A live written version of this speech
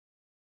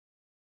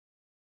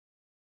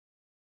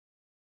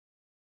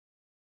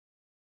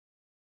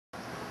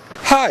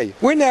Hi,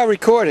 we're now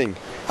recording.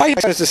 I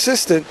have an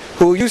assistant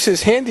who will use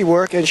his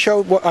handiwork and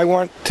show what I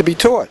want to be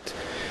taught.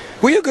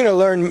 We are going to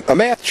learn a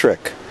math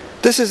trick.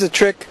 This is a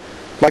trick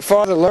my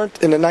father learned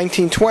in the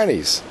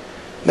 1920s.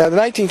 Now, the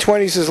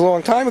 1920s is a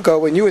long time ago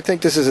when you would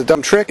think this is a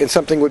dumb trick and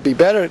something would be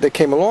better that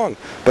came along.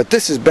 But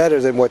this is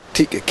better than what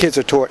kids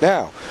are taught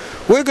now.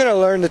 We're going to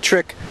learn the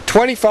trick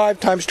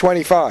 25 times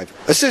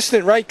 25.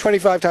 Assistant, write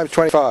 25 times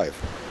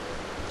 25.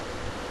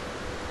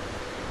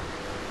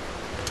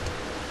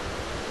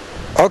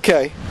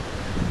 Okay,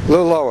 a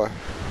little lower.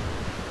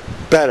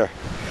 Better.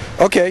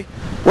 Okay,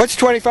 what's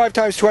 25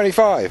 times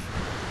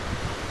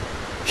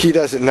 25? He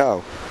doesn't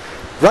know.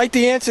 Write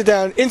the answer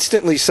down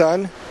instantly,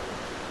 son.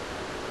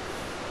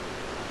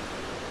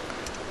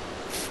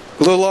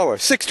 A little lower.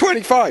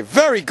 625.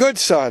 Very good,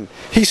 son.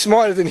 He's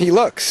smarter than he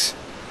looks.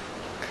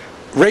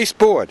 Race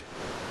board.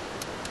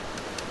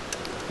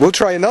 We'll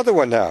try another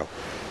one now.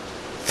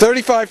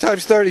 35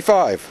 times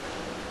 35.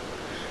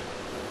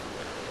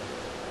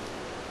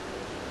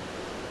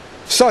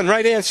 Son,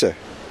 right answer.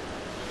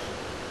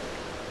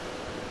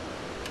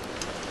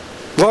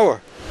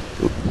 Lower.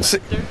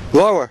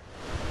 Lower.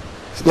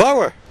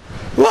 Lower.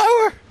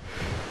 Lower.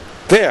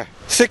 There.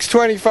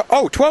 625.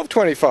 Oh,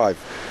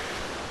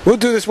 1225. We'll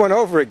do this one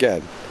over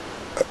again.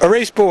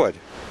 Erase board.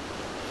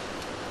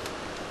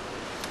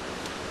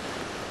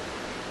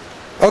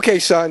 Okay,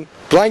 son.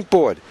 Blank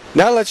board.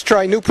 Now let's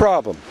try new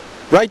problem.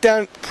 Write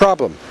down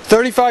problem.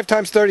 35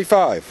 times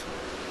 35.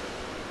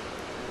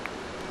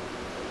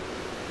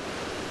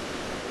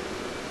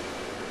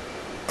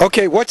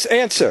 Okay, what's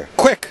answer?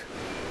 Quick.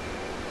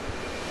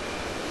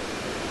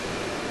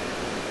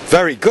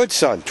 Very good,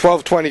 son.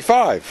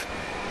 1225.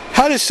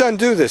 How does son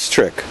do this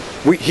trick?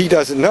 He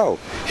doesn't know.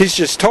 He's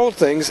just told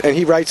things and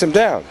he writes them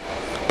down.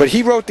 But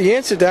he wrote the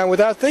answer down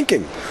without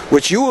thinking,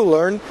 which you will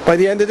learn by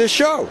the end of this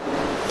show.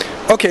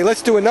 Okay,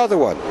 let's do another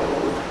one.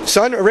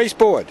 Son, erase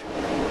board.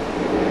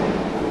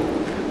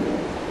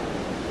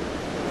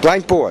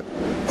 Blank board.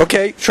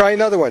 Okay, try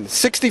another one.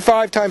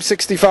 65 times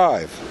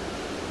 65.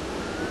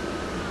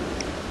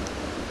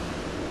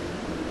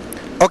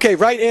 Okay,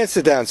 write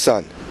answer down,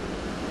 son.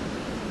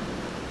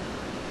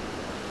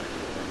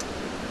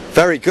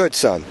 Very good,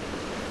 son.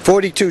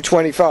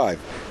 4225.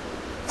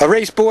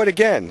 Erase board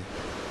again.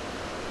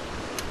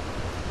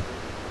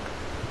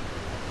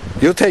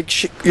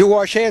 You'll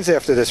wash hands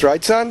after this,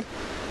 right, son?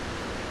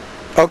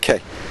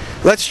 Okay.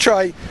 Let's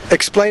try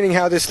explaining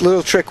how this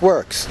little trick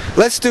works.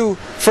 Let's do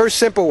first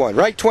simple one.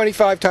 Write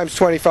 25 times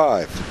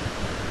 25.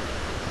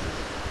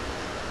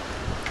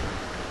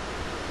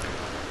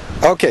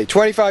 Okay,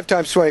 25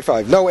 times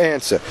 25, no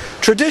answer.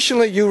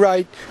 Traditionally,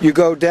 you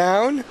go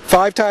down,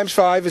 5 times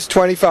 5 is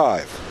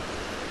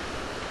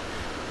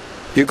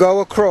 25. You go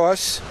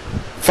across,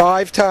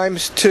 5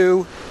 times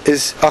 2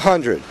 is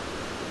 100.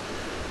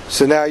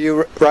 So now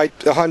you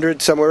write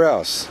 100 somewhere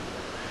else.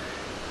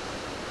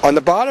 On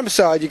the bottom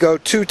side, you go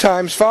 2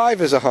 times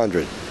 5 is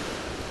 100.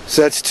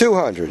 So that's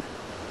 200.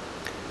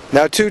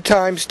 Now 2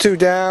 times 2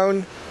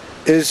 down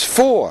is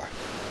 4.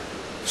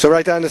 So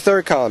write down the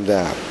third column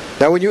down.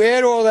 Now when you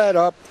add all that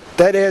up,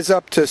 that adds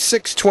up to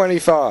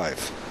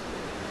 625.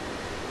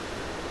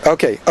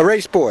 Okay,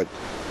 erase board.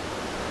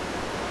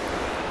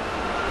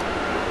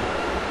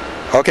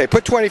 Okay,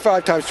 put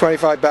 25 times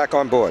 25 back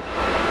on board.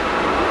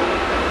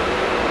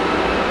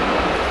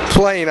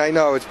 Plane, I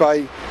know, it's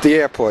by the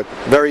airport.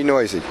 Very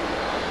noisy.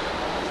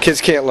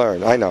 Kids can't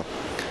learn, I know.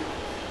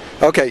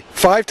 Okay,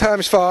 5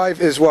 times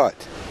 5 is what?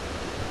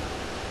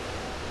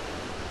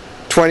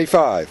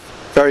 25.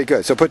 Very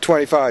good, so put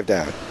 25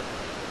 down.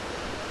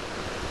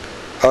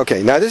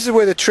 Okay, now this is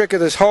where the trick of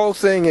this whole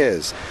thing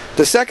is.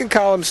 The second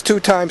column is 2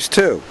 times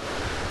 2.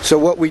 So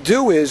what we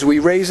do is we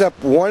raise up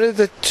one of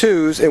the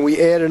 2's and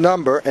we add a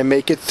number and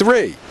make it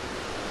 3.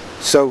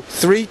 So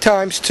 3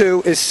 times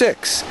 2 is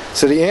 6.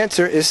 So the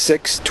answer is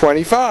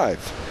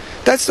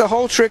 625. That's the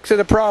whole trick to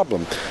the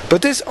problem.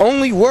 But this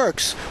only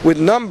works with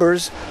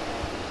numbers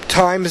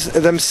times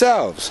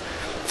themselves.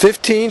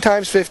 15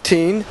 times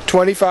 15,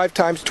 25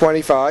 times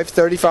 25,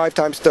 35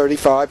 times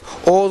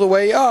 35, all the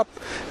way up,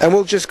 and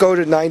we'll just go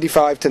to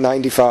 95 to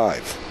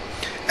 95.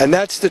 And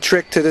that's the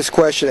trick to this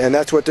question, and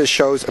that's what this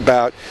show's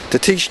about, to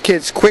teach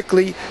kids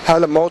quickly how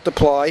to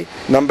multiply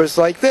numbers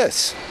like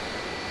this.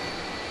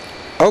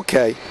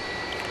 Okay,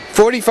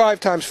 45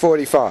 times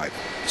 45.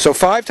 So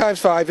 5 times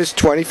 5 is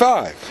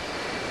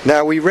 25.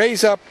 Now we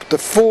raise up the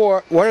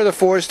 4, one of the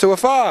 4's to a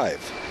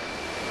 5.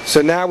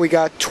 So now we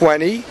got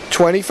 20,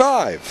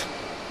 25.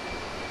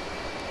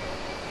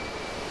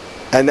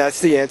 And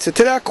that's the answer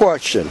to that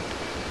question.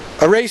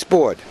 Erase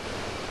board.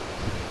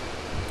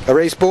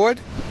 Erase board?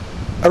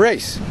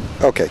 Erase.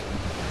 Okay.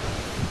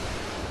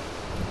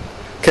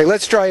 Okay,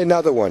 let's try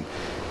another one.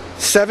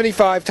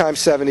 75 times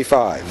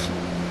 75.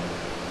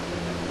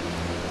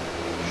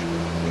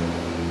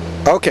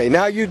 Okay,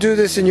 now you do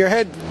this in your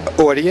head,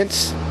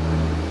 audience.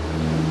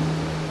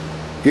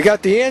 You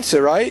got the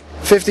answer, right?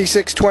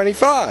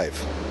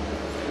 5625.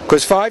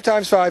 Because 5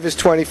 times 5 is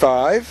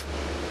 25.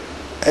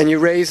 And you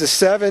raise a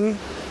 7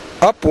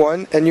 up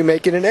one and you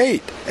make it an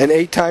 8. And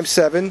 8 times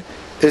 7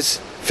 is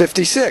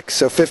 56,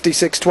 so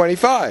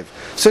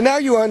 5625. So now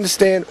you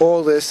understand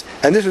all this,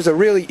 and this was a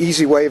really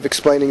easy way of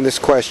explaining this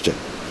question.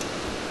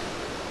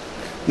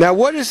 Now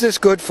what is this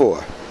good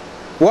for?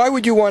 Why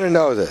would you want to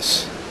know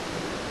this?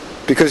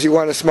 Because you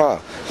want to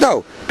smile?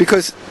 No,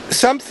 because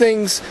some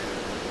things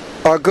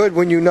are good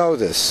when you know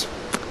this.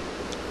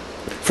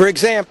 For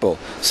example,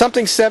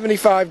 something's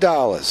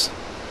 $75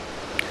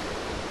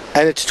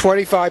 and it's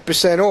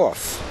 25%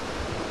 off.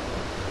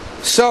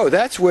 So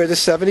that's where the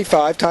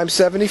 75 times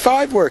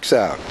 75 works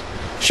out.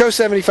 Show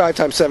 75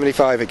 times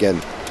 75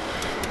 again.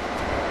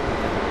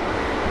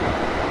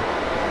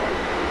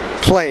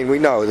 Plane, we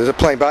know, there's a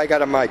plane, but I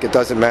got a mic, it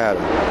doesn't matter.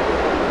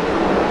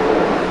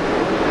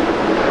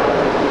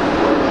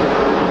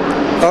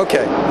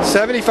 Okay,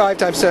 75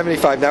 times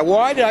 75. Now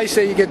why did I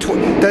say you get,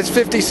 that's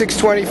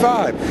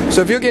 56.25.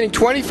 So if you're getting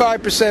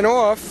 25%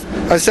 off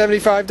on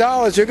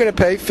 $75, you're going to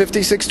pay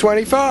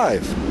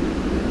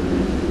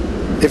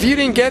 $56.25. If you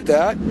didn't get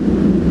that,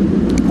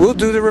 we'll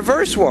do the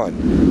reverse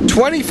one.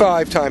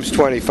 25 times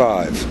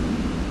 25.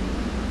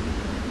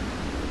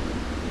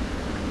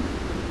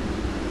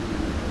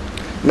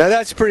 Now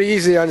that's pretty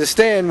easy to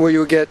understand where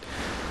you get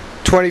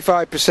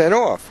 25%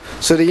 off.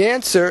 So the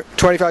answer,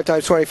 25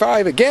 times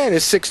 25, again,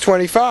 is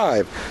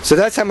 $6.25. So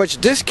that's how much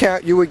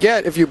discount you would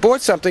get if you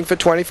bought something for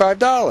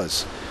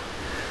 $25.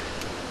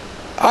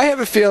 I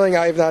have a feeling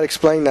I have not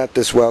explained that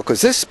this well,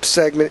 because this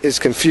segment is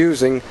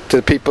confusing to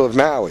the people of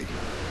Maui.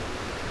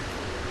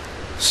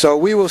 So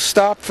we will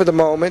stop for the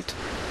moment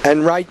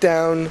and write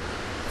down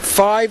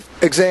 5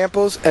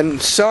 examples,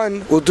 and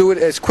Son will do it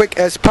as quick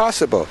as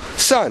possible.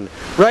 Son,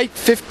 write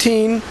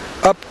 15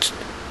 up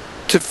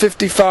to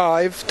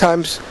 55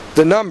 times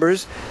the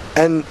numbers,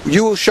 and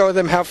you will show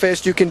them how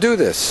fast you can do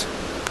this.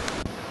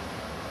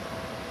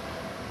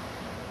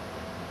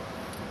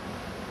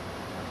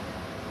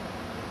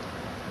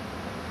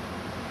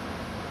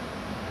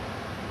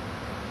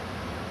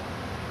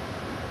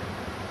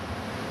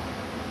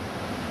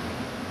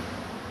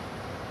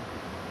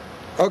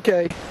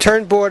 Okay,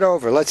 turn board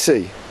over. Let's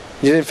see.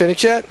 You didn't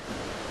finish yet?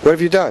 What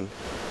have you done?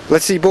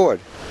 Let's see board.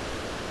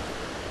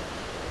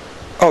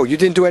 Oh, you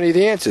didn't do any of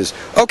the answers.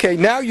 Okay,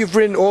 now you've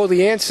written all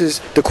the answers,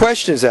 the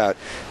questions out.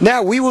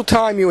 Now we will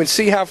time you and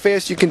see how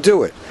fast you can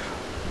do it.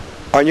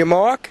 On your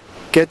mark,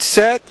 get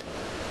set,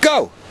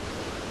 go!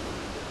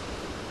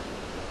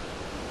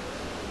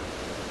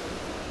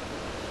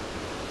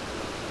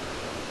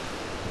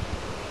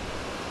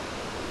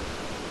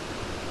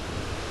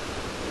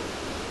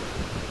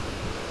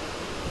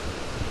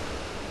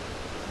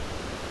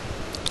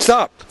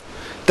 Stop.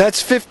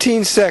 That's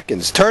 15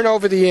 seconds. Turn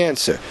over the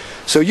answer.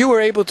 So you were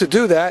able to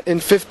do that in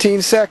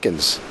 15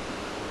 seconds.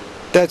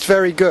 That's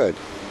very good.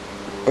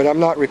 But I'm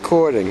not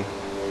recording.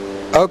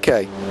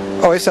 Okay.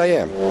 Oh, yes I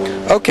am.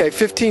 Okay,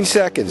 15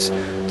 seconds.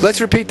 Let's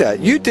repeat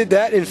that. You did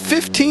that in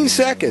 15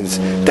 seconds.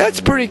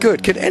 That's pretty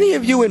good. Could any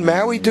of you in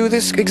Maui do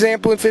this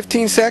example in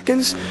 15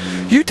 seconds?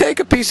 You take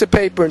a piece of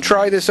paper and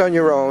try this on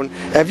your own.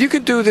 And if you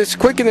could do this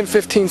quicker than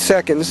 15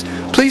 seconds,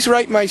 please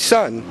write my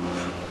son.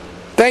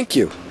 Thank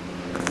you.